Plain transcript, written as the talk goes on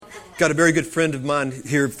Got a very good friend of mine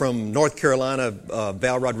here from North Carolina,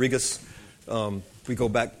 Val Rodriguez. We go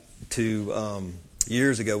back to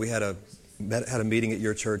years ago. We had a meeting at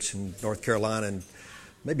your church in North Carolina, and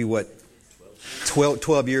maybe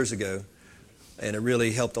 12 years ago. And it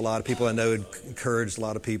really helped a lot of people. I know it encouraged a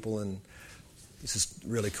lot of people, and it's just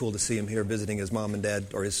really cool to see him here visiting his mom and dad,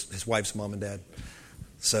 or his wife's mom and dad.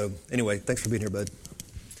 So anyway, thanks for being here, bud.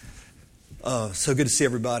 So good to see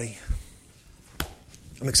everybody.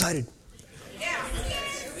 I'm excited.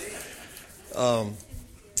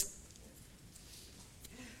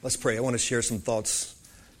 Let's pray. I want to share some thoughts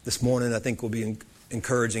this morning I think will be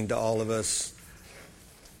encouraging to all of us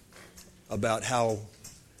about how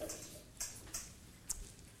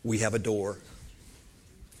we have a door.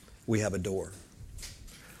 We have a door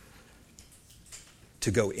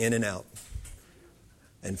to go in and out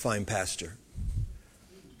and find pasture.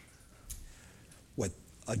 What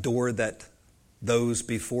a door that those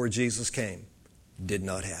before Jesus came did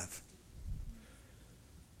not have.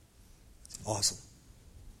 Awesome.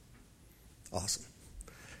 Awesome.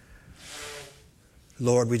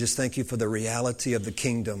 Lord, we just thank you for the reality of the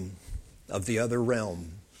kingdom, of the other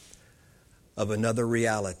realm, of another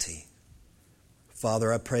reality.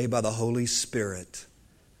 Father, I pray by the Holy Spirit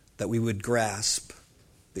that we would grasp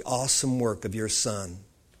the awesome work of your Son.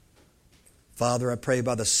 Father, I pray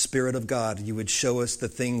by the Spirit of God you would show us the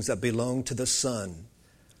things that belong to the Son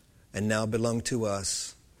and now belong to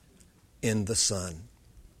us in the Son.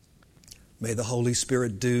 May the Holy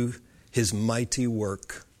Spirit do his mighty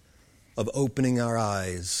work of opening our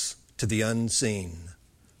eyes to the unseen,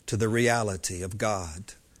 to the reality of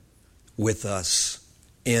God with us,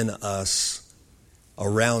 in us,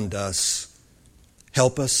 around us.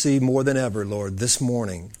 Help us see more than ever, Lord, this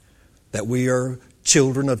morning that we are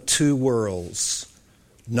children of two worlds,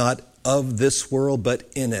 not of this world, but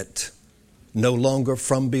in it. No longer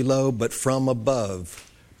from below, but from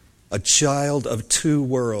above. A child of two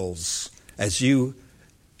worlds, as you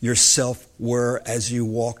yourself were as you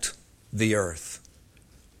walked the earth.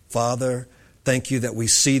 Father, thank you that we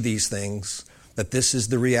see these things, that this is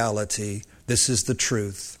the reality, this is the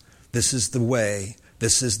truth, this is the way,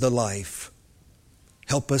 this is the life.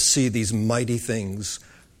 Help us see these mighty things.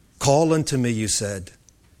 Call unto me, you said,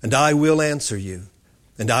 and I will answer you,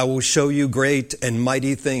 and I will show you great and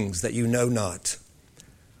mighty things that you know not.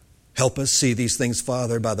 Help us see these things,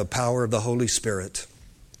 Father, by the power of the Holy Spirit.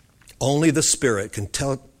 Only the Spirit can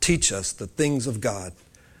teach us the things of God.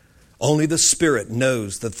 Only the Spirit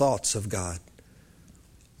knows the thoughts of God.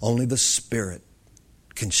 Only the Spirit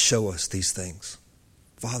can show us these things.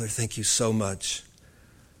 Father, thank you so much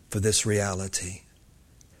for this reality.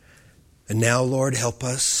 And now, Lord, help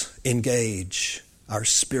us engage our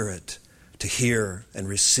spirit to hear and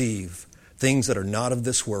receive things that are not of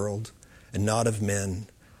this world and not of men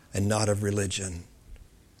and not of religion.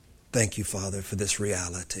 Thank you, Father, for this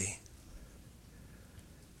reality.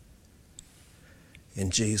 In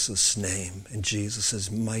Jesus' name, in Jesus'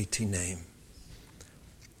 mighty name.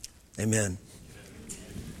 Amen.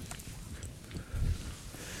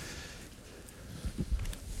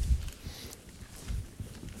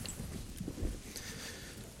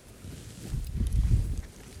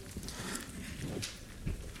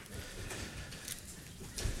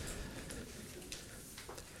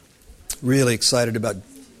 Really excited about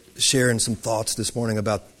sharing some thoughts this morning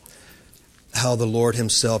about how the Lord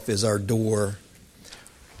himself is our door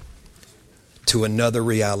to another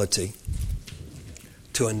reality.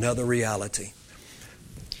 To another reality.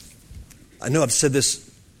 I know I've said this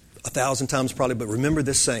 1,000 times probably, but remember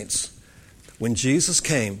this, saints. When Jesus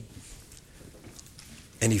came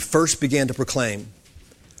and he first began to proclaim,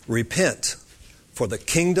 repent, for the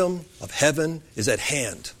kingdom of heaven is at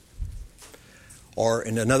hand. Or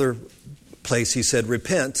in another place he said,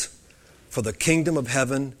 repent, for the kingdom of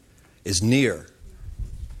heaven is near.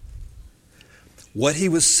 What he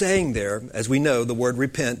was saying there, as we know, the word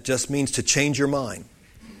repent just means to change your mind.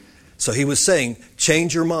 So he was saying,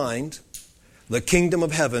 change your mind. The kingdom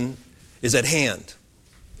of heaven is at hand.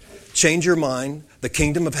 Change your mind. The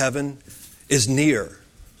kingdom of heaven is near.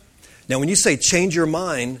 Now, when you say change your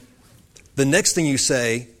mind, the next thing you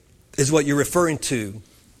say is what you're referring to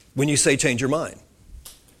when you say change your mind.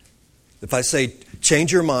 If I say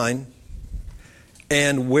change your mind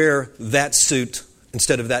and wear that suit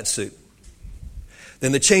instead of that suit,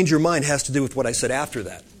 then the change your mind has to do with what I said after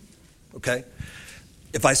that. Okay?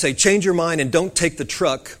 If I say change your mind and don't take the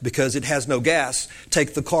truck because it has no gas,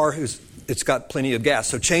 take the car it's got plenty of gas.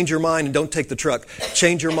 So change your mind and don't take the truck.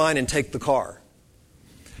 Change your mind and take the car.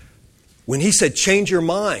 When he said change your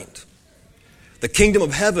mind, the kingdom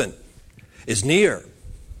of heaven is near.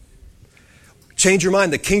 change your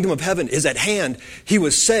mind. The kingdom of heaven is at hand. He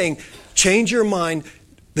was saying, change your mind.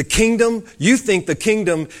 The kingdom, you think the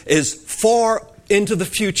kingdom is far into the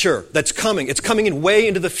future that's coming. It's coming in way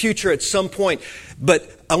into the future at some point. But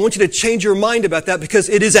I want you to change your mind about that because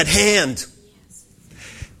it is at hand.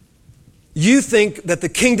 You think that the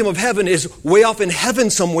kingdom of heaven is way off in heaven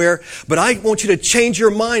somewhere, but I want you to change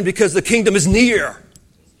your mind because the kingdom is near.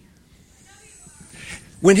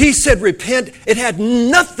 When he said repent, it had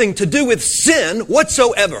nothing to do with sin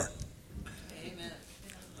whatsoever. Amen.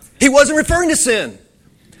 He wasn't referring to sin.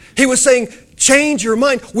 He was saying, change your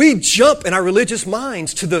mind. We jump in our religious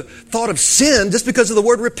minds to the thought of sin just because of the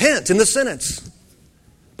word repent in the sentence.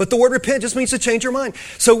 But the word repent just means to change your mind.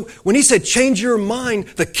 So when he said change your mind,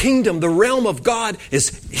 the kingdom, the realm of God is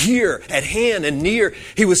here, at hand and near.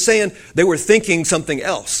 He was saying they were thinking something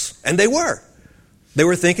else. And they were. They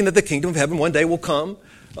were thinking that the kingdom of heaven one day will come.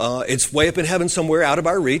 It's way up in heaven somewhere, out of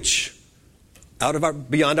our reach,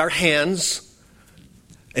 beyond our hands.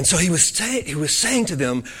 And so he was saying to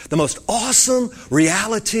them the most awesome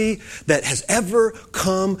reality that has ever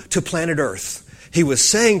come to planet Earth. He was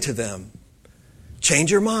saying to them,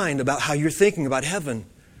 change your mind about how you're thinking about heaven.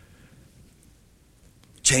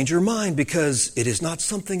 Change your mind because it is not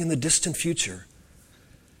something in the distant future.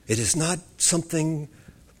 It is not something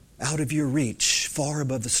out of your reach, far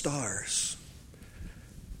above the stars.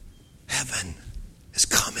 Heaven is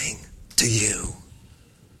coming to you.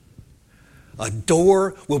 A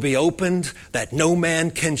door will be opened that no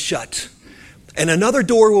man can shut. And another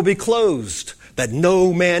door will be closed that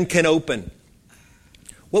no man can open.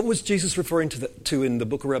 What was Jesus referring to in the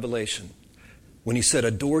book of Revelation? When he said,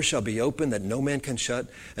 a door shall be opened that no man can shut,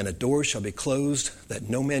 and a door shall be closed that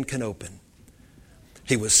no man can open.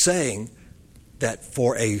 He was saying that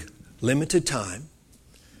for a limited time,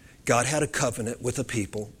 God had a covenant with a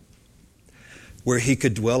people where he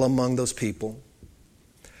could dwell among those people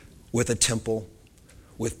with a temple,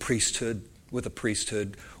 with priesthood,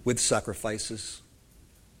 with sacrifices.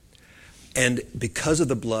 And because of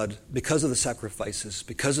the blood, because of the sacrifices,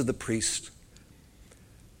 because of the priest,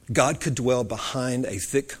 God could dwell behind a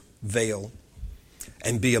thick veil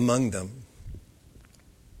and be among them,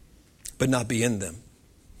 but not be in them.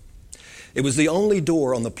 It was the only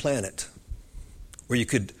door on the planet where you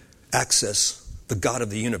could access the God of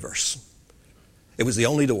the universe. It was the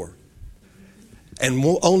only door. And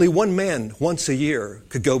only one man once a year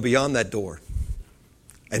could go beyond that door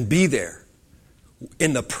and be there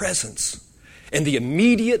in the presence, in the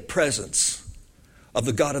immediate presence of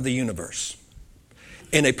the God of the universe,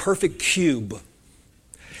 in a perfect cube,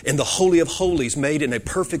 in the Holy of Holies made in a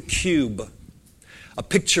perfect cube, a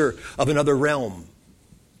picture of another realm.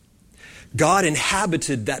 God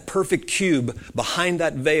inhabited that perfect cube behind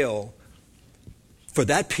that veil for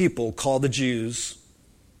that people called the Jews.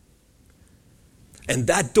 And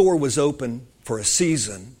that door was open for a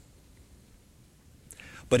season.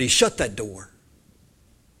 But he shut that door.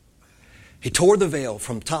 He tore the veil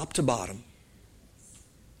from top to bottom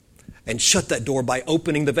and shut that door by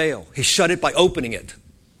opening the veil. He shut it by opening it.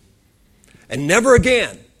 And never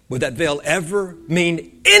again would that veil ever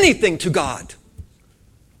mean anything to God.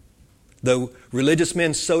 Though religious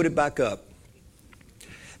men sewed it back up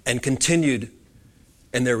and continued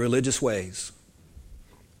in their religious ways,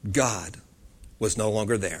 God was no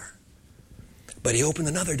longer there. But he opened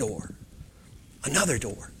another door. Another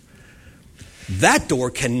door. That door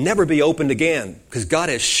can never be opened again because God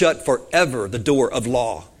has shut forever the door of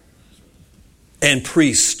law and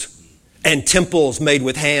priest and temples made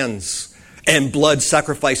with hands and blood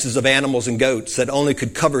sacrifices of animals and goats that only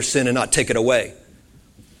could cover sin and not take it away.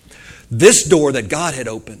 This door that God had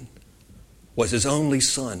opened was his only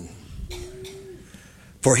Son.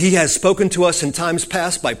 For he has spoken to us in times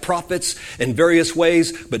past by prophets in various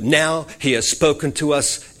ways, but now he has spoken to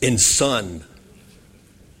us in Son.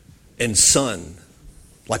 In Son.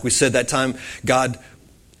 Like we said that time, God,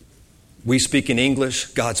 we speak in English,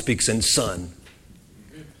 God speaks in Son.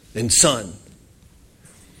 In Son.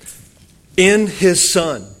 In his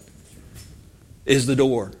Son is the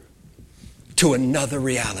door to another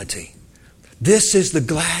reality. This is the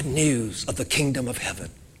glad news of the kingdom of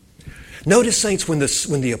heaven. Notice, saints, when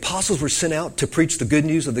the apostles were sent out to preach the good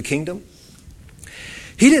news of the kingdom,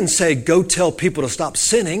 he didn't say, go tell people to stop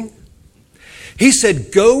sinning. He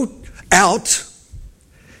said, go out,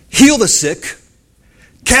 heal the sick,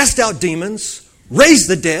 cast out demons, raise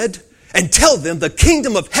the dead, and tell them the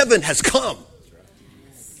kingdom of heaven has come.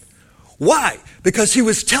 Why? Because he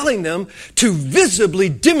was telling them to visibly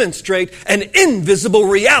demonstrate an invisible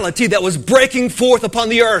reality that was breaking forth upon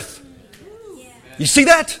the earth. You see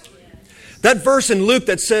that? That verse in Luke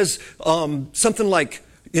that says something like,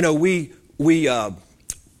 we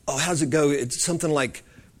how does it go? It's something like,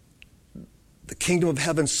 the kingdom of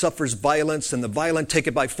heaven suffers violence, and the violent take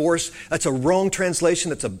it by force. That's a wrong translation.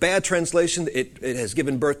 That's a bad translation. It has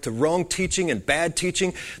given birth to wrong teaching and bad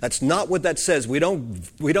teaching. That's not what that says. We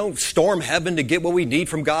don't storm heaven to get what we need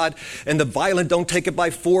from God, and the violent don't take it by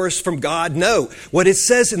force from God. No. What it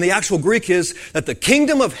says in the actual Greek is that the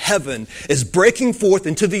kingdom of heaven is breaking forth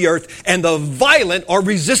into the earth, and the violent are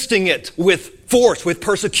resisting it with force, with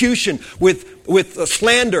persecution, with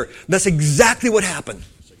slander. That's exactly what happened.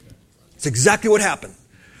 It's exactly what happened.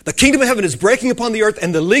 The kingdom of heaven is breaking upon the earth,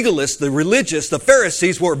 and the legalists, the religious, the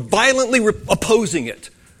Pharisees were violently opposing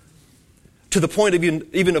it to the point of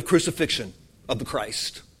even of crucifixion of the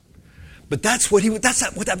Christ. But that's what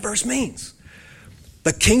that verse means.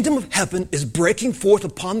 The kingdom of heaven is breaking forth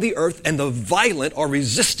upon the earth, and the violent are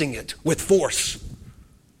resisting it with force.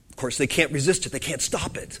 Of course, they can't resist it. They can't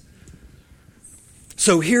stop it.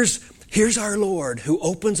 So here's our Lord who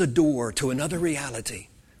opens a door to another reality.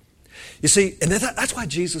 You see, and that's why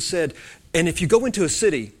Jesus said, and if you go into a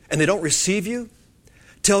city and they don't receive you,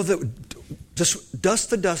 tell them, just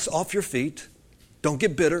dust the dust off your feet. Don't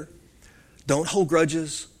get bitter. Don't hold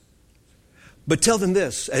grudges. But tell them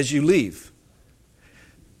this as you leave.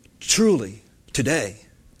 Truly, today,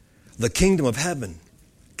 the kingdom of heaven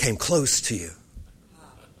came close to you.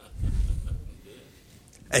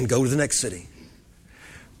 And go to the next city.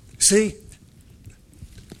 See,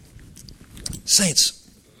 saints,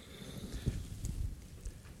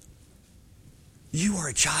 you are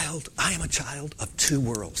a child, I am a child of two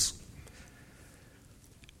worlds.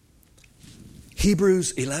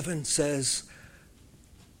 Hebrews 11 says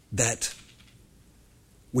that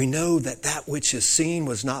we know that which is seen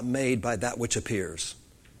was not made by that which appears.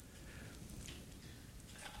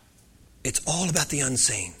 It's all about the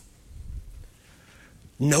unseen.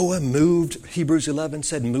 Noah moved, Hebrews 11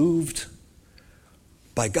 said, moved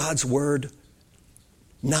by God's word,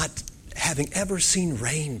 not having ever seen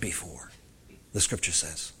rain before. The scripture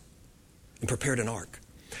says, and prepared an ark.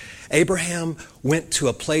 Abraham went to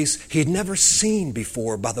a place he had never seen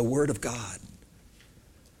before by the word of God.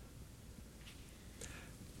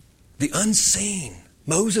 The unseen.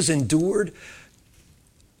 Moses endured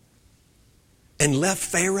and left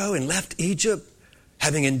Pharaoh and left Egypt,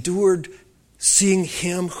 having endured seeing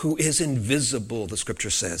him who is invisible, the scripture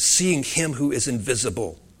says. Seeing him who is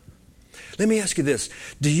invisible. Let me ask you this.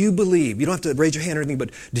 Do you believe, you don't have to raise your hand or anything,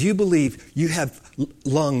 but do you believe you have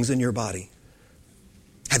lungs in your body?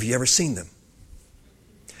 Have you ever seen them?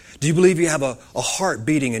 Do you believe you have a heart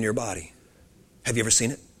beating in your body? Have you ever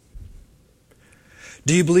seen it?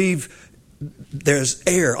 Do you believe there's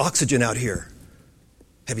air, oxygen out here?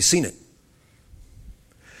 Have you seen it?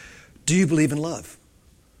 Do you believe in love?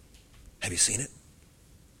 Have you seen it?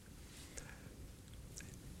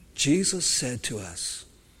 Jesus said to us,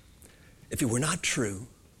 if it were not true,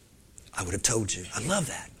 I would have told you. I love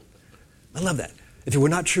that. I love that. If it were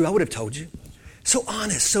not true, I would have told you. So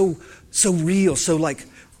honest, so real, so like,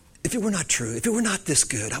 if it were not true, if it were not this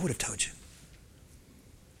good, I would have told you.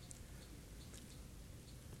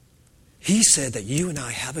 He said that you and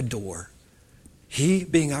I have a door. He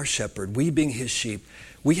being our shepherd, we being his sheep,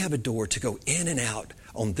 we have a door to go in and out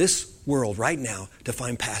on this world right now to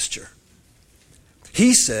find pasture.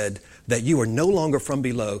 He said that you are no longer from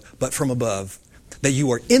below, but from above. That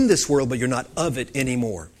you are in this world, but you're not of it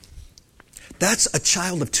anymore. That's a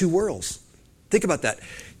child of two worlds. Think about that.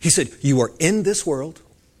 He said, you are in this world,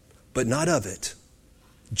 but not of it.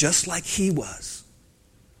 Just like he was.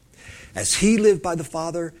 As he lived by the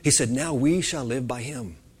Father, he said, now we shall live by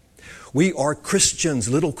him. We are Christians,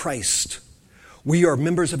 little Christ. We are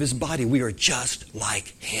members of his body. We are just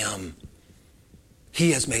like him.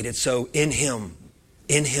 He has made it so in him.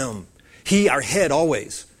 In him. He, our head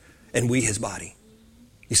always, and we his body.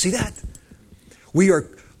 You see that?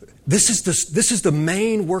 This is the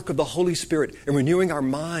main work of the Holy Spirit in renewing our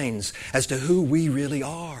minds as to who we really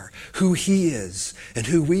are, who he is, and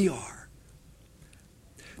who we are.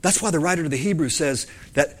 That's why the writer of the Hebrews says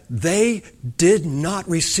that they did not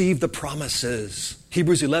receive the promises.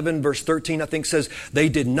 Hebrews 11 verse 13 I think says they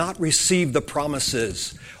did not receive the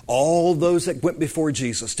promises. All those that went before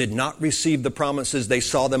Jesus did not receive the promises. They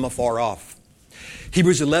saw them afar off.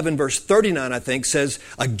 Hebrews 11 verse 39 I think says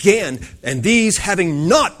again, and these having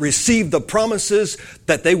not received the promises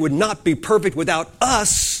that they would not be perfect without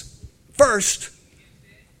us first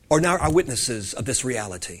are now our witnesses of this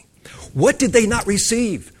reality. What did they not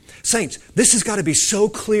receive? Saints, this has got to be so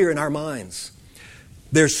clear in our minds.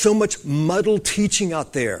 There's so much muddled teaching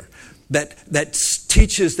out there that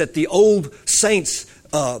teaches that the old saints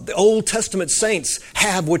the Old Testament saints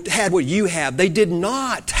had what you have. They did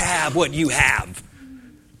not have what you have.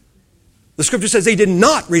 The scripture says they did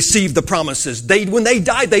not receive the promises. When they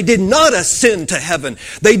died, they did not ascend to heaven.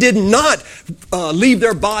 They did not leave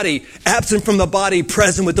their body, absent from the body,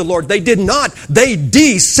 present with the Lord. They did not. They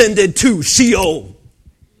descended to Sheol.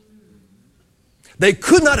 They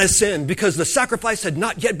could not ascend because the sacrifice had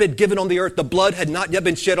not yet been given on the earth. The blood had not yet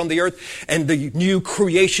been shed on the earth. And the new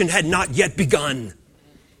creation had not yet begun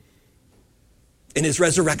in his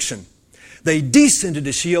resurrection. They descended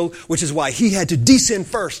to Sheol, which is why he had to descend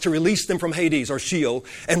first to release them from Hades or Sheol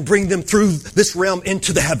and bring them through this realm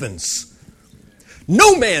into the heavens.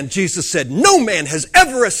 No man, Jesus said, no man has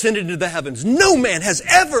ever ascended into the heavens. No man has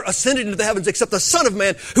ever ascended into the heavens except the Son of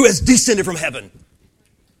Man who has descended from heaven.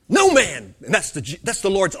 No man. And that's the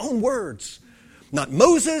Lord's own words. Not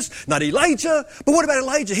Moses, not Elijah. But what about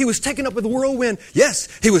Elijah? He was taken up with a whirlwind. Yes,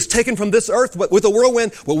 he was taken from this earth with a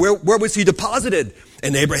whirlwind. Well, where was he deposited?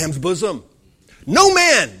 In Abraham's bosom. No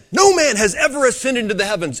man has ever ascended into the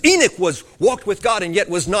heavens. Enoch walked with God and yet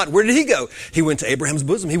was not. Where did he go? He went to Abraham's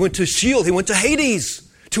bosom. He went to Sheol. He went to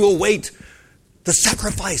Hades to await the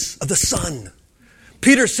sacrifice of the Son.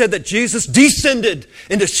 Peter said that Jesus descended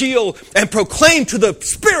into Sheol and proclaimed to the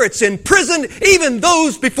spirits in prison, even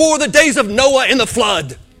those before the days of Noah in the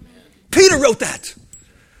flood. Peter wrote that.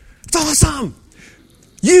 It's awesome.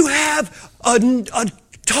 You have a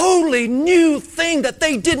totally new thing that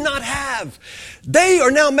they did not have. They are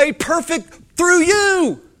now made perfect through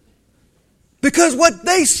you. Because what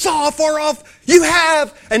they saw far off, you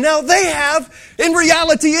have, and now they have in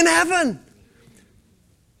reality in heaven.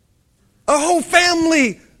 A whole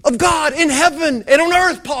family of God in heaven and on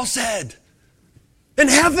earth, Paul said. In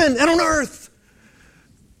heaven and on earth.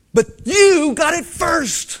 But you got it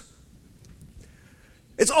first.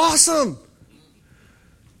 It's awesome.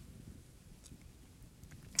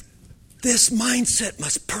 This mindset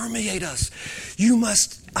must permeate us.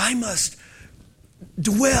 I must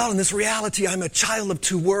dwell in this reality. I'm a child of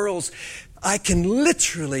two worlds. I can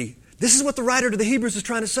literally, this is what the writer to the Hebrews is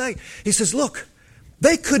trying to say. He says, look,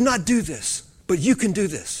 they could not do this, but you can do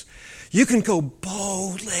this. You can go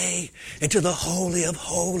boldly into the Holy of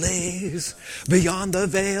Holies, beyond the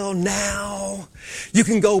veil now. You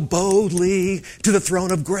can go boldly to the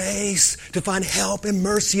throne of grace to find help and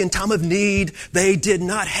mercy in time of need. They did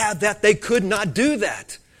not have that. They could not do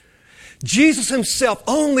that. Jesus himself,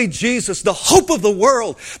 only Jesus, the hope of the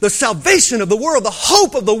world, the salvation of the world, the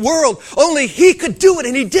hope of the world, only he could do it,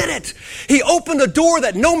 and he did it. He opened a door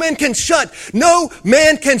that no man can shut. No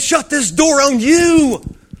man can shut this door on you.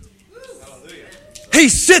 He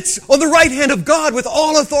sits on the right hand of God with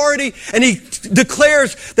all authority, and he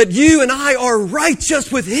declares that you and I are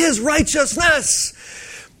righteous with his righteousness.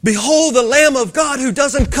 Behold the Lamb of God who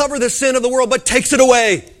doesn't cover the sin of the world but takes it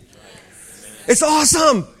away. It's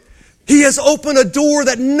awesome. He has opened a door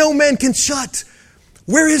that no man can shut.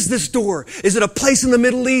 Where is this door? Is it a place in the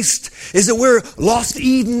Middle East? Is it where lost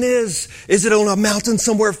Eden is? Is it on a mountain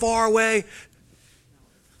somewhere far away?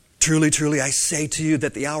 Truly, truly, I say to you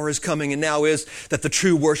that the hour is coming and now is that the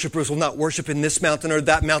true worshipers will not worship in this mountain or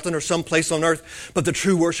that mountain or some place on earth, but the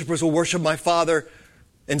true worshipers will worship my Father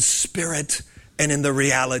in spirit and in the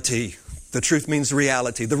reality. The truth means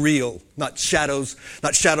reality, the real, not shadows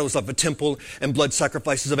of a temple and blood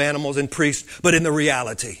sacrifices of animals and priests, but in the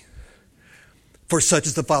reality. For such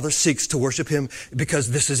as the Father seeks to worship him,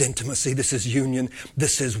 because this is intimacy, this is union,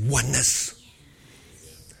 this is oneness.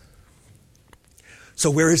 So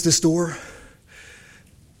where is this door?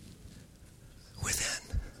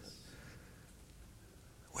 Within.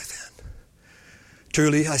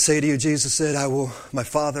 Truly, I say to you, Jesus said, my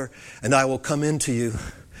Father and I will come into you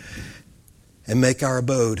and make our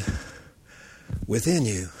abode within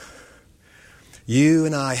you. You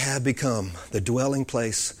and I have become the dwelling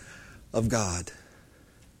place of God.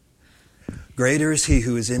 Greater is he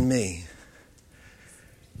who is in me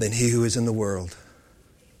than he who is in the world.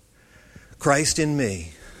 Christ in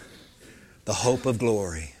me, the hope of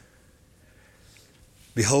glory.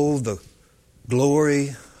 Behold the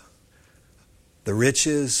glory, the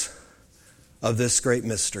riches of this great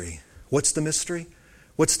mystery. What's the mystery?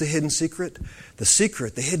 What's the hidden secret?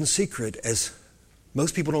 The hidden secret, as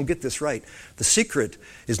most people don't get this right, the secret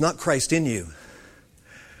is not Christ in you,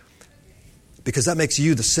 because that makes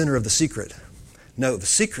you the center of the secret. No, the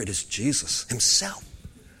secret is Jesus himself,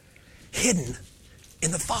 hidden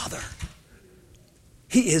in the Father.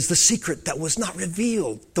 He is the secret that was not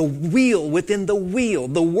revealed, the wheel within the wheel,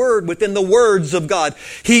 the word within the words of God.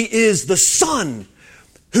 He is the Son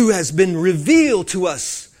who has been revealed to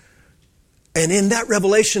us. And in that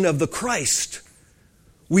revelation of the Christ,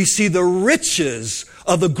 we see the riches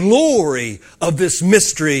of the glory of this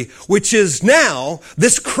mystery, which is now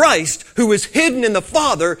this Christ who is hidden in the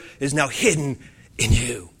Father is now hidden in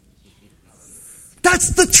you.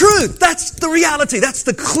 That's the truth. That's the reality. That's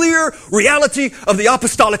the clear reality of the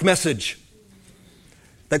apostolic message.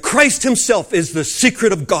 That Christ himself is the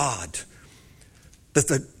secret of God. That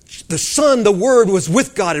the Son, the Word, was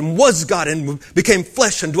with God and became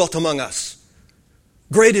flesh and dwelt among us.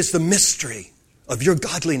 Great is the mystery of your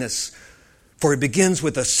godliness, for it begins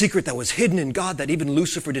with a secret that was hidden in God that even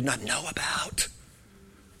Lucifer did not know about.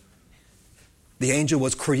 The angel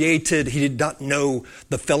was created. He did not know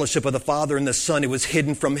the fellowship of the Father and the Son. It was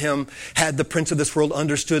hidden from him. Had the prince of this world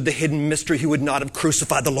understood the hidden mystery, he would not have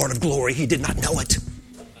crucified the Lord of glory. He did not know it.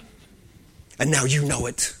 And now you know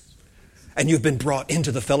it. And you've been brought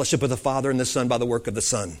into the fellowship of the Father and the Son by the work of the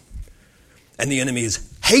Son. And the enemy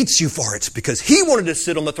hates you for it because he wanted to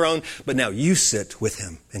sit on the throne, but now you sit with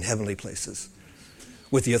him in heavenly places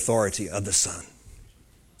with the authority of the Son.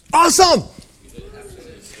 Awesome!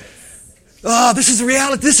 This is the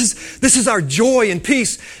reality. This is our joy and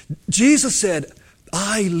peace. Jesus said,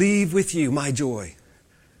 I leave with you my joy.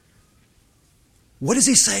 What is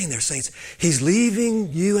he saying there, saints? He's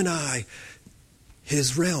leaving you and I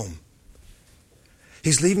his realm.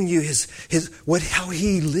 He's leaving you how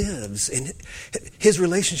he lives and his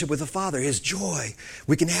relationship with the Father, his joy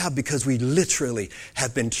we can have because we literally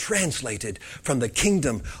have been translated from the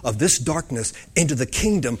kingdom of this darkness into the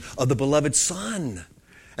kingdom of the beloved Son.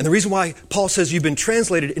 And the reason why Paul says you've been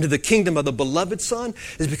translated into the kingdom of the beloved Son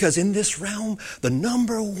is because in this realm, the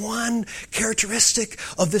number one characteristic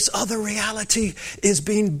of this other reality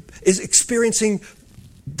is experiencing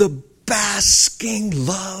the basking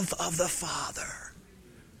love of the Father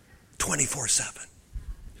 24/7.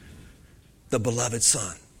 The beloved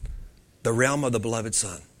Son. The realm of the beloved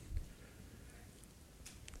Son.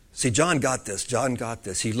 See, John got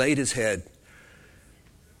this. He laid his head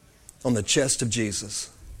on the chest of Jesus.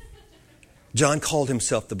 John called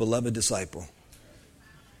himself the beloved disciple.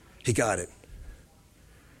 He got it.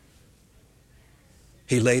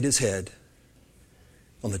 He laid his head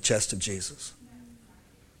on the chest of Jesus.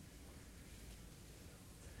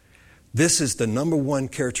 This is the number one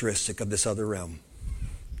characteristic of this other realm.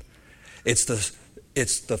 It's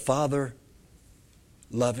the Father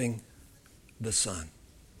loving the Son.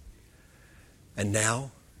 And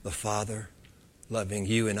now the Father loving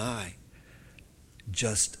you and I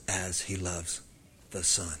just as he loves the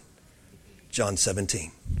Son. John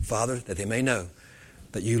 17. Father, that they may know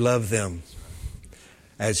that you love them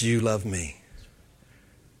as you love me.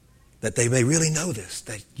 That they may really know this,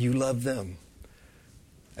 that you love them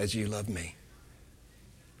as you love me.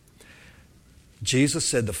 Jesus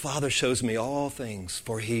said, the Father shows me all things,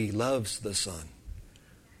 for he loves the Son.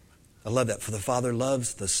 I love that. For the Father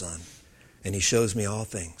loves the Son, and he shows me all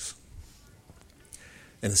things.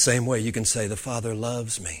 In the same way, you can say, the Father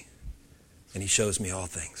loves me, and he shows me all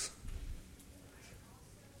things.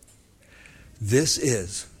 This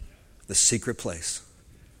is the secret place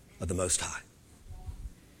of the Most High.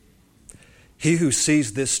 He who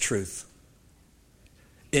sees this truth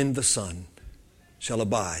in the Son shall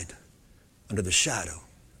abide under the shadow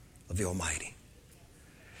of the Almighty.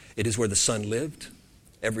 It is where the Son lived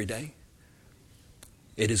every day.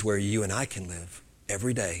 It is where you and I can live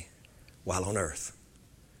every day while on earth.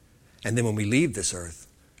 And then when we leave this earth,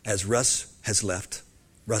 as Russ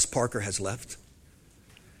Parker has left,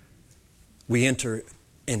 we enter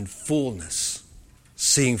in fullness,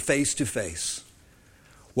 seeing face to face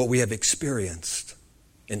what we have experienced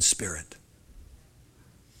in spirit.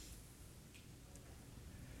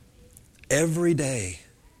 Every day,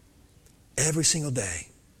 every single day,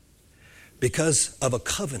 because of a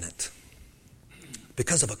covenant that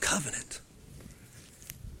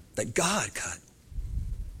God cut.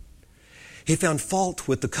 He found fault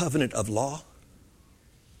with the covenant of law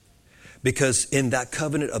because in that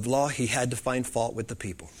covenant of law, he had to find fault with the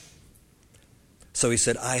people. So he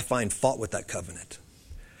said, I find fault with that covenant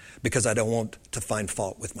because I don't want to find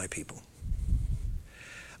fault with my people.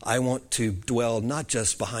 I want to dwell not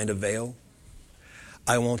just behind a veil.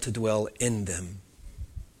 I want to dwell in them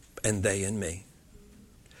and they in me.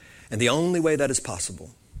 And the only way that is possible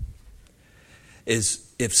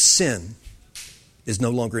is if sin is no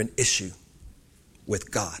longer an issue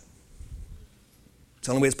with God. It's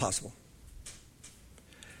the only way it's possible.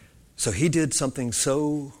 So he did something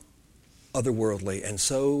so otherworldly and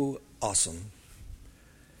so awesome.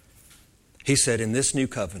 He said, in this new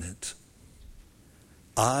covenant,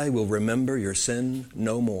 I will remember your sin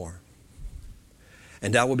no more,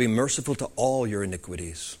 and I will be merciful to all your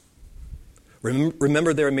iniquities.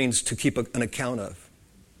 Remember there means to keep an account of.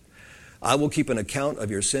 I will keep an account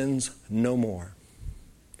of your sins no more.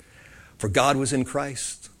 For God was in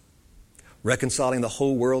Christ, reconciling the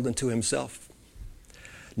whole world unto himself,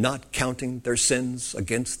 not counting their sins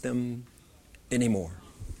against them anymore,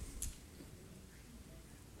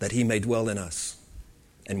 that he may dwell in us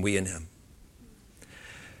and we in him.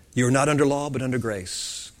 You are not under law, but under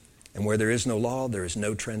grace. And where there is no law, there is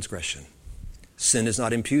no transgression. Sin is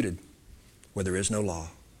not imputed where there is no law.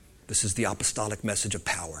 This is the apostolic message of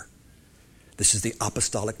power. This is the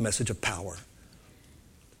apostolic message of power,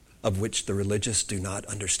 of which the religious do not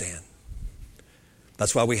understand.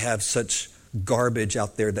 That's why we have such garbage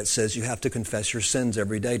out there that says you have to confess your sins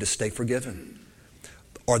every day to stay forgiven,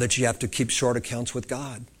 or that you have to keep short accounts with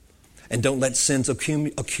God, and don't let sins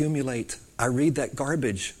accumulate. I read that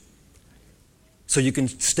garbage so you can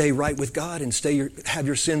stay right with God and have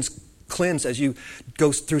your sins cleansed as you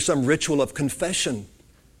go through some ritual of confession.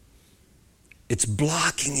 It's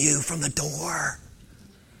blocking you from the door.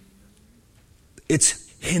 It's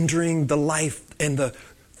hindering the life and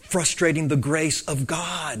frustrating the grace of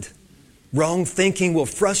God. Wrong thinking will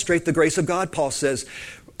frustrate the grace of God, Paul says.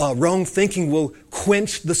 Wrong thinking will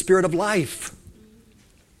quench the spirit of life.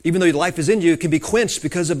 Even though life is in you, it can be quenched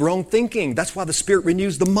because of wrong thinking. That's why the Spirit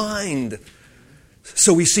renews the mind.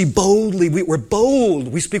 So we see boldly, we're bold.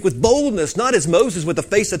 We speak with boldness, not as Moses with a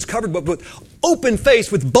face that's covered, but with open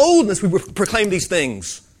face, with boldness, we proclaim these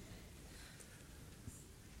things.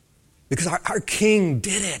 Because our King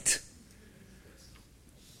did it.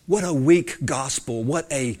 What a weak gospel.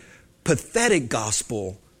 What a pathetic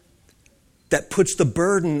gospel that puts the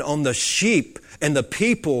burden on the sheep and the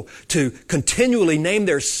people to continually name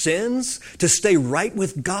their sins, to stay right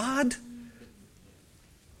with God,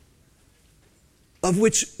 of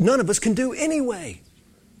which none of us can do anyway.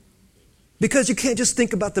 Because you can't just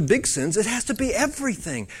think about the big sins. It has to be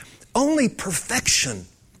everything. Only perfection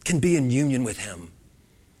can be in union with Him.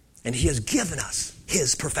 And He has given us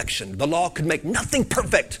His perfection. The law could make nothing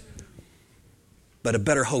perfect, but a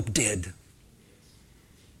better hope did.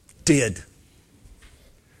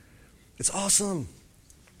 It's awesome.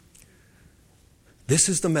 This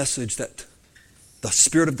is the message that the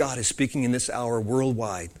Spirit of God is speaking in this hour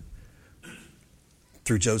worldwide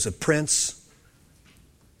through Joseph Prince,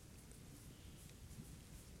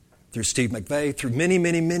 through Steve McVeigh, through many,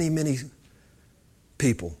 many, many, many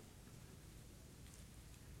people.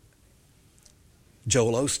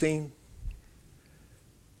 Joel Osteen.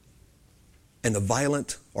 And the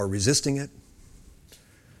violent are resisting it.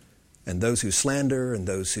 And those who slander and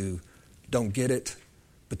those who don't get it.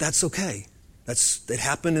 But that's okay. It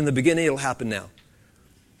happened in the beginning, it'll happen now.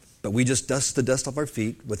 But we just dust the dust off our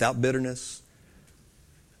feet without bitterness.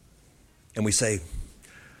 And we say,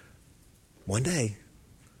 one day,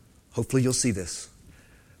 hopefully you'll see this.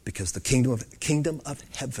 Because the kingdom of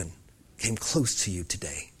heaven came close to you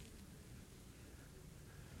today.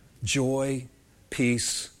 Joy,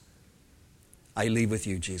 peace, I leave with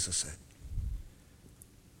you, Jesus said.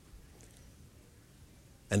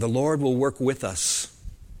 And the Lord will work with us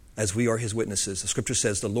as we are His witnesses. The Scripture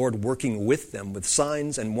says the Lord working with them, with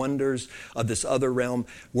signs and wonders of this other realm,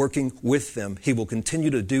 working with them. He will continue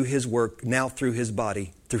to do His work now through His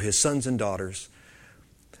body, through His sons and daughters.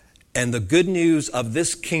 And the good news of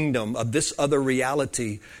this kingdom, of this other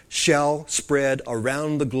reality, shall spread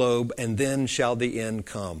around the globe, and then shall the end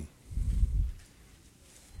come.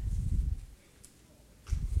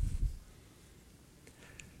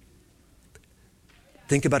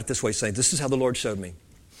 Think about it this way, saints. This is how the Lord showed me.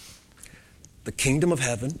 The kingdom of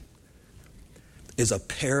heaven is a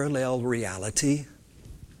parallel reality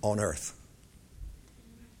on earth.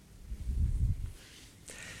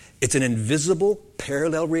 It's an invisible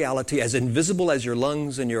parallel reality, as invisible as your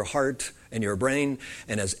lungs and your heart and your brain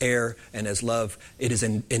and as air and as love. It is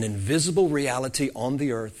an invisible reality on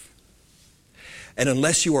the earth. And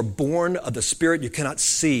unless you are born of the Spirit, you cannot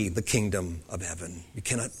see the kingdom of heaven. You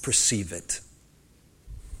cannot perceive it.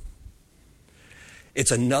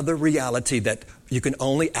 It's another reality that you can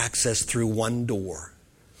only access through one door.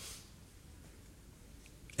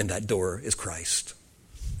 And that door is Christ.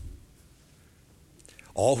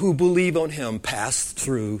 All who believe on Him pass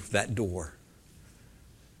through that door.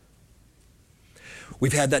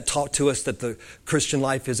 We've had that taught to us that the Christian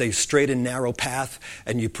life is a straight and narrow path,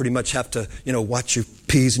 and you pretty much have to, watch your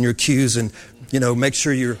P's and your Q's and, make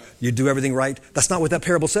sure you do everything right. That's not what that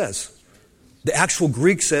parable says. The actual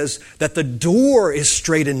Greek says that the door is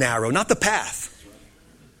straight and narrow, not the path.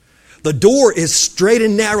 The door is straight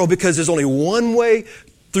and narrow because there's only one way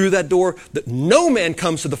through that door, that no man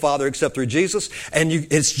comes to the Father except through Jesus. And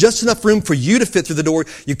it's just enough room for you to fit through the door.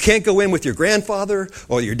 You can't go in with your grandfather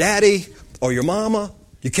or your daddy or your mama.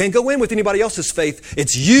 You can't go in with anybody else's faith.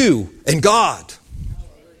 It's you and God.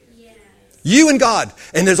 You and God.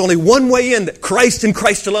 And there's only one way in, Christ and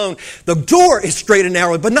Christ alone. The door is straight and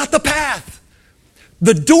narrow, but not the path.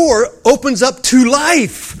 The door opens up to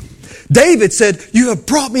life. David said, you have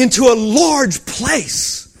brought me into a large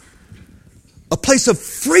place. A place of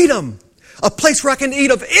freedom. A place where I can eat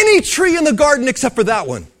of any tree in the garden except for that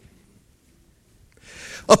one.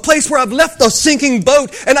 A place where I've left the sinking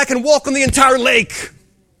boat and I can walk on the entire lake.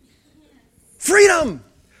 Freedom.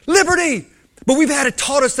 Liberty. But we've had it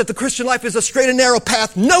taught us that the Christian life is a straight and narrow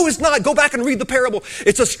path. No, it's not. Go back and read the parable.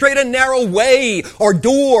 It's a straight and narrow way, or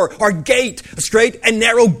door, or gate. A straight and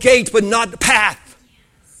narrow gate, but not path.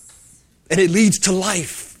 And it leads to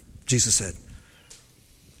life, Jesus said.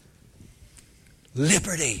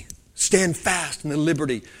 Liberty. Stand fast in the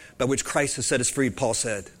liberty by which Christ has set us free, Paul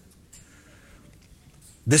said.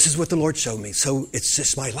 This is what the Lord showed me. So it's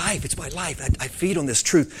just my life. It's my life. I feed on this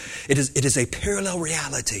truth. It is a parallel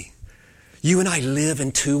reality. You and I live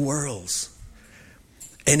in two worlds.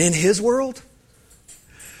 And in His world,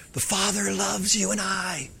 the Father loves you and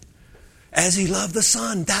I as He loved the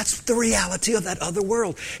Son. That's the reality of that other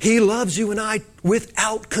world. He loves you and I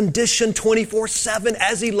without condition 24/7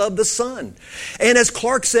 as He loved the Son. And as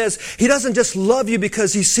Clark says, He doesn't just love you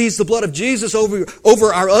because He sees the blood of Jesus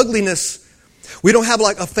over our ugliness. We don't have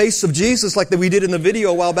like a face of Jesus like that we did in the video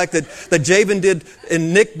a while back that Javen did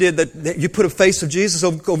and Nick did, that you put a face of Jesus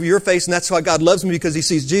over your face, and that's why God loves me, because He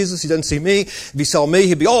sees Jesus. He doesn't see me. If He saw me,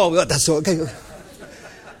 He'd be, oh, that's okay.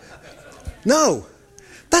 No.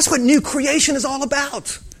 That's what new creation is all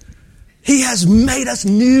about. He has made us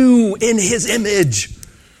new in His image.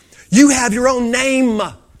 You have your own name.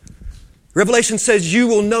 Revelation says you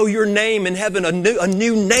will know your name in heaven, a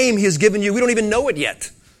new name He has given you. We don't even know it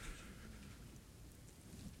yet.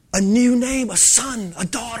 A new name, a son, a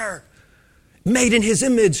daughter, made in His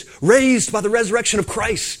image, raised by the resurrection of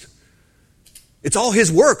Christ. It's all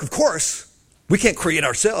His work, of course. We can't create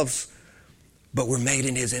ourselves, but we're made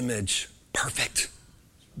in His image. Perfect,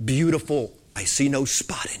 beautiful. I see no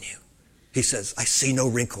spot in you. He says, I see no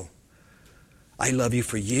wrinkle. I love you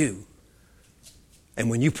for you. And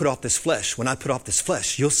when you put off this flesh, when I put off this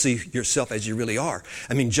flesh, you'll see yourself as you really are.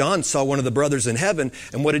 I mean, John saw one of the brothers in heaven,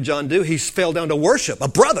 and what did John do? He fell down to worship a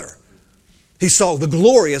brother. He saw a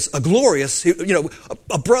glorious,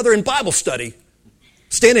 a brother in Bible study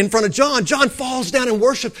standing in front of John. John falls down and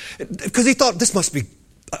worship because he thought this must be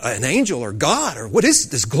an angel or God, or what is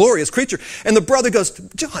this glorious creature? And the brother goes,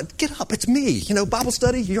 John, get up, it's me. Bible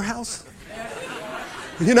study, your house.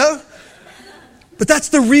 But that's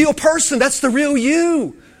the real person. That's the real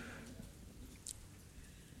you.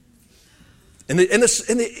 And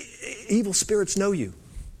the evil spirits know you.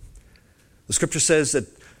 The scripture says that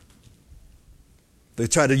they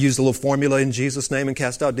tried to use a little formula in Jesus' name and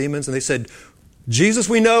cast out demons. And they said, Jesus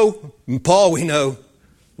we know, and Paul we know.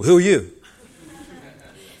 Well, who are you?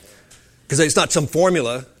 Because it's not some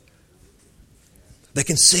formula. They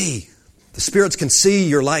can see. The spirits can see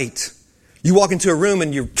your light. You walk into a room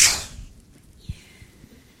and you're...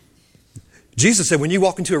 Jesus said when you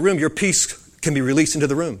walk into a room, your peace can be released into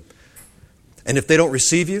the room. And if they don't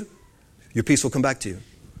receive you, your peace will come back to you.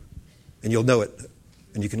 And you'll know it.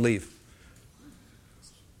 And you can leave.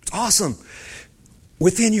 It's awesome.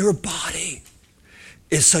 Within your body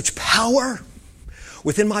is such power.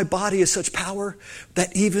 Within my body is such power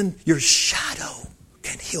that even your shadow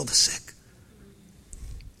can heal the sick.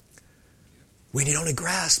 We need only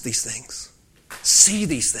grasp these things. See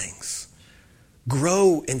these things.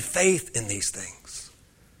 Grow in faith in these things.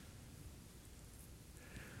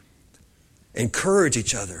 Encourage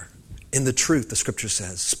each other in the truth, the scripture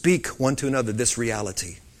says. Speak one to another this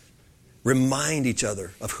reality. Remind each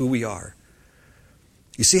other of who we are.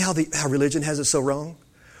 You see how religion has it so wrong?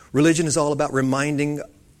 Religion is all about reminding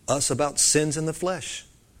us about sins in the flesh.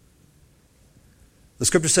 The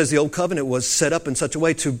scripture says the old covenant was set up in such a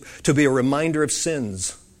way to be a reminder of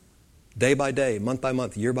sins. Day by day, month by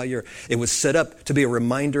month, year by year. It was set up to be a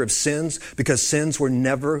reminder of sins because sins were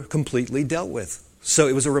never completely dealt with. So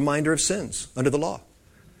it was a reminder of sins under the law.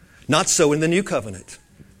 Not so in the new covenant.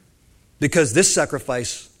 Because this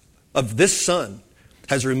sacrifice of this Son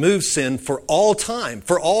has removed sin for all time,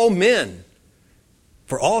 for all men,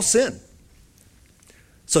 for all sin.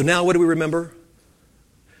 So now what do we remember?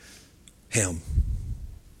 Him.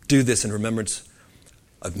 Do this in remembrance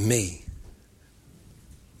of me.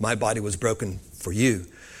 My body was broken for you,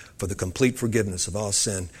 for the complete forgiveness of all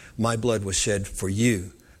sin. My blood was shed for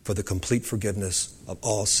you, for the complete forgiveness of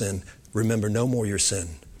all sin. Remember no more your sin.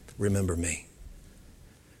 Remember me.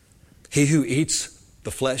 He who eats the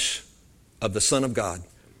flesh of the Son of God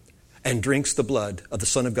and drinks the blood of the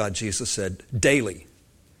Son of God, Jesus said, daily,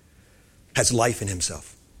 has life in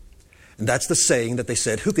himself. And that's the saying that they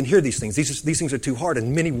said, who can hear these things? These things are too hard,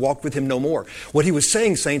 and many walked with him no more. What he was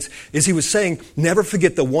saying, saints, is he was saying, never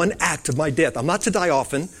forget the one act of my death. I'm not to die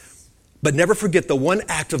often, but never forget the one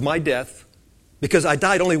act of my death, because I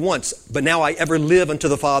died only once, but now I ever live unto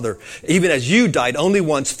the Father. Even as you died only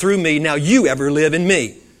once through me, now you ever live in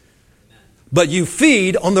me. But you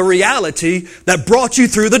feed on the reality that brought you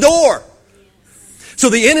through the door. So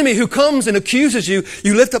the enemy who comes and accuses you,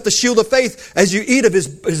 you lift up the shield of faith as you eat of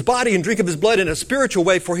his body and drink of his blood in a spiritual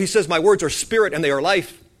way, for he says, my words are spirit and they are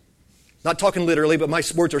life. Not talking literally, but my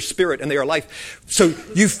words are spirit and they are life. So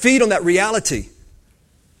you feed on that reality,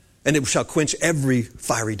 and it shall quench every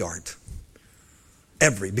fiery dart.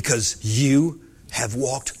 Because you have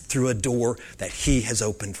walked through a door that he has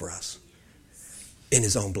opened for us in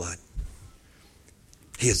his own blood.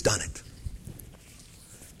 He has done it.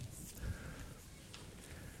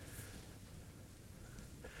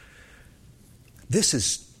 This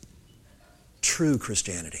is true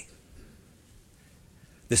Christianity.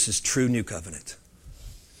 This is true New Covenant.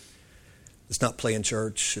 It's not playing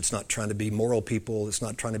church. It's not trying to be moral people. It's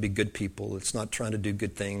not trying to be good people. It's not trying to do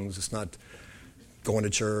good things. It's not going to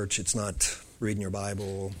church. It's not reading your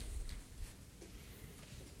Bible.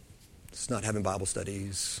 It's not having Bible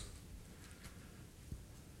studies.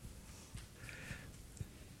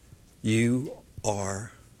 You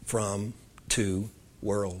are from two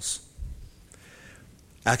worlds.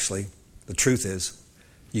 Actually, the truth is,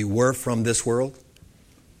 you were from this world,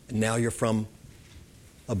 and now you're from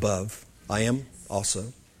above. I am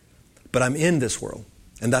also. But I'm in this world,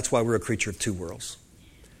 and that's why we're a creature of two worlds.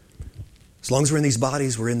 As long as we're in these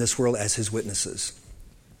bodies, we're in this world as his witnesses.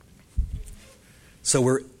 So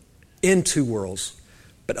we're in two worlds,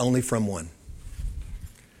 but only from one.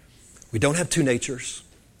 We don't have two natures.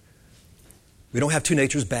 We don't have two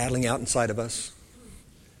natures battling out inside of us.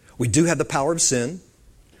 We do have the power of sin.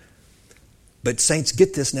 But saints,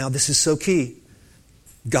 get this now. This is so key.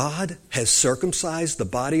 God has circumcised the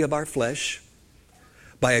body of our flesh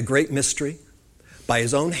by a great mystery, by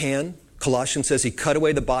his own hand. Colossians says he cut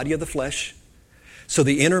away the body of the flesh. So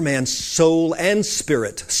the inner man, soul and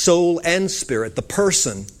spirit, the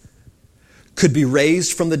person could be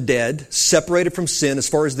raised from the dead, separated from sin as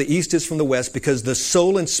far as the east is from the west, because the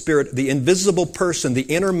soul and spirit, the invisible person, the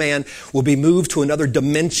inner man, will be moved to another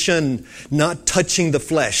dimension, not touching the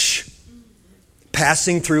flesh.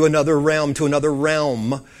 Passing through another realm to another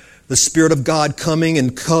realm. The Spirit of God coming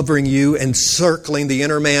and covering you and circling the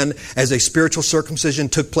inner man as a spiritual circumcision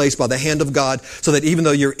took place by the hand of God, so that even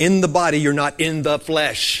though you're in the body, you're not in the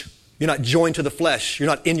flesh. You're not joined to the flesh. You're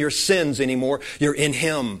not in your sins anymore. You're in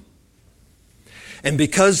him. And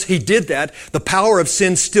because he did that, the power of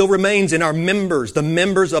sin still remains in our members, the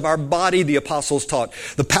members of our body, the apostles taught.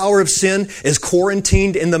 The power of sin is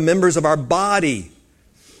quarantined in the members of our body.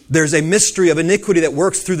 There's a mystery of iniquity that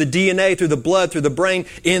works through the DNA, through the blood, through the brain,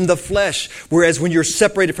 in the flesh. Whereas when you're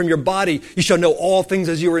separated from your body, you shall know all things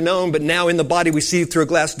as you were known. But now in the body we see through a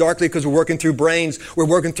glass darkly, because we're working through brains. We're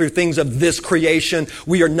working through things of this creation.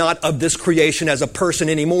 We are not of this creation as a person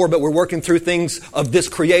anymore, but we're working through things of this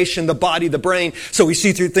creation, the body, the brain. So we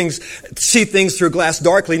see things through glass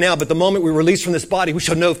darkly now. But the moment we release from this body, we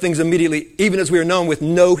shall know things immediately, even as we are known, with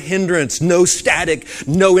no hindrance, no static,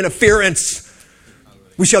 no interference.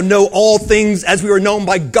 We shall know all things as we are known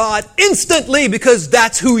by God instantly, because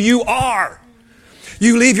that's who you are.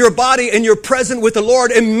 You leave your body and you're present with the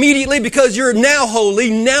Lord immediately, because you're now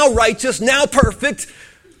holy, now righteous, now perfect,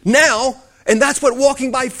 now. And that's what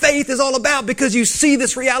walking by faith is all about, because you see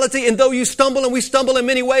this reality. And though you stumble, and we stumble in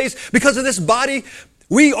many ways because of this body,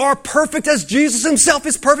 we are perfect as Jesus himself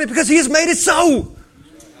is perfect, because he has made it so.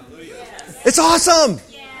 It's awesome.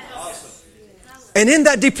 And in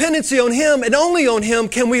that dependency on him and only on him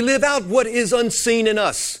can we live out what is unseen in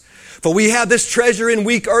us. For we have this treasure in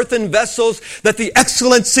weak earthen vessels, that the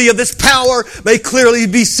excellency of this power may clearly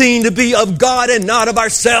be seen to be of God and not of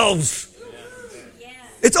ourselves.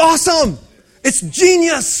 It's awesome. It's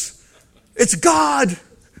genius. It's God.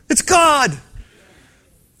 It's God.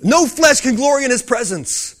 No flesh can glory in his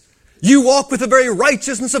presence. You walk with the very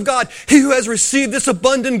righteousness of God. He who has received this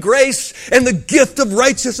abundant grace and the gift of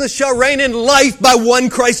righteousness shall reign in life by one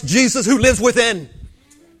Christ Jesus who lives within.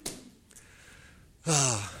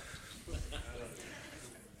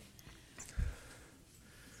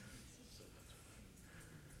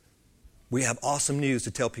 We have awesome news to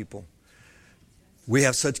tell people. We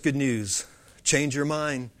have such good news. Change your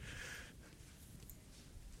mind.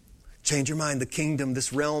 Change your mind. The kingdom,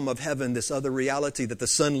 this realm of heaven, this other reality that the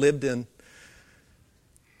Son lived in,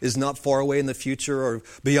 is not far away in the future or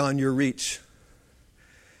beyond your reach.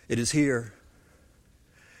 It is here.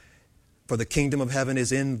 For the kingdom of heaven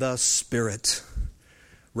is in the Spirit.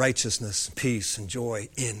 Righteousness, peace, and joy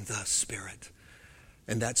in the Spirit.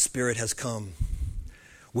 And that Spirit has come.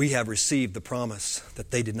 We have received the promise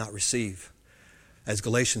that they did not receive. As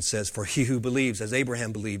Galatians says, for he who believes, as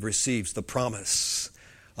Abraham believed, receives the promise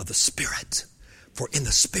of the Spirit. For in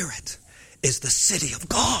the Spirit is the city of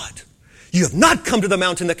God. You have not come to the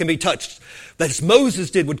mountain that can be touched, that as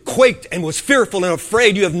Moses did, would quake and was fearful and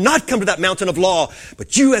afraid. You have not come to that mountain of law,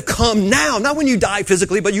 but you have come now, not when you die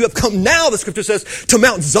physically, but you have come now, the Scripture says, to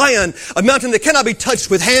Mount Zion, a mountain that cannot be touched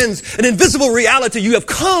with hands, an invisible reality. You have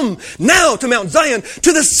come now to Mount Zion,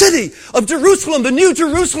 to the city of Jerusalem, the new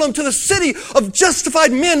Jerusalem, to the city of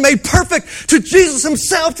justified men made perfect, to Jesus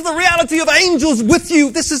himself, to the reality of angels with you.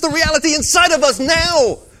 This is the reality inside of us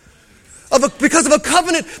now. Because of a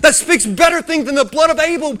covenant that speaks better things than the blood of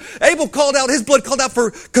Abel. Abel called out, his blood called out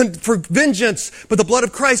for vengeance, but the blood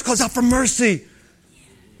of Christ calls out for mercy.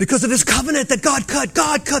 Because of this covenant that God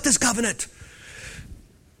cut this covenant.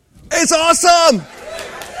 It's awesome!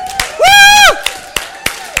 Woo!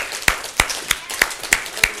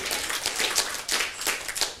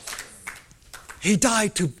 He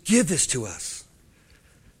died to give this to us.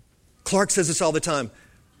 Clark says this all the time.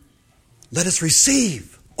 Let us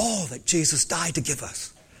receive all that Jesus died to give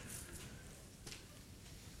us.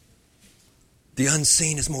 The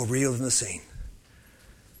unseen is more real than the seen.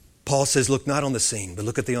 Paul says, look not on the seen, but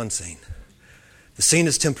look at the unseen. The seen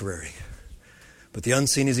is temporary, but the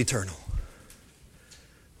unseen is eternal.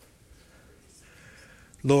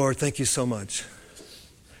 Lord, thank you so much.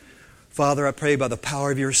 Father, I pray by the power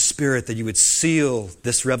of your Spirit that you would seal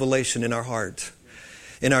this revelation in our heart,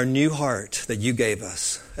 in our new heart that you gave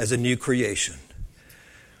us as a new creation.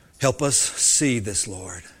 Help us see this,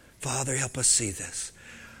 Lord. Father, help us see this.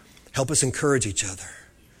 Help us encourage each other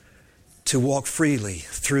to walk freely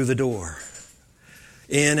through the door,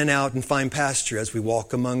 in and out, and find pasture as we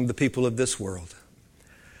walk among the people of this world.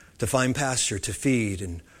 To find pasture, to feed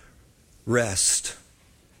and rest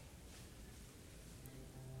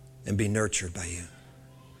and be nurtured by you.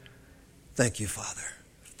 Thank you, Father.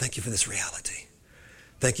 Thank you for this reality.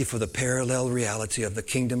 Thank you for the parallel reality of the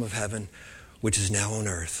kingdom of heaven, which is now on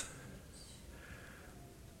earth.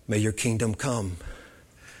 May your kingdom come.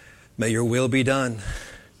 May your will be done.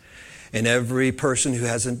 And every person who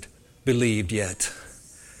hasn't believed yet,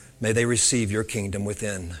 may they receive your kingdom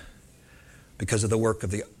within because of the work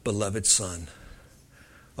of the beloved Son.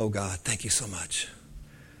 Oh God, thank you so much.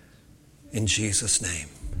 In Jesus' name.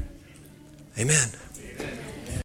 Amen. Amen.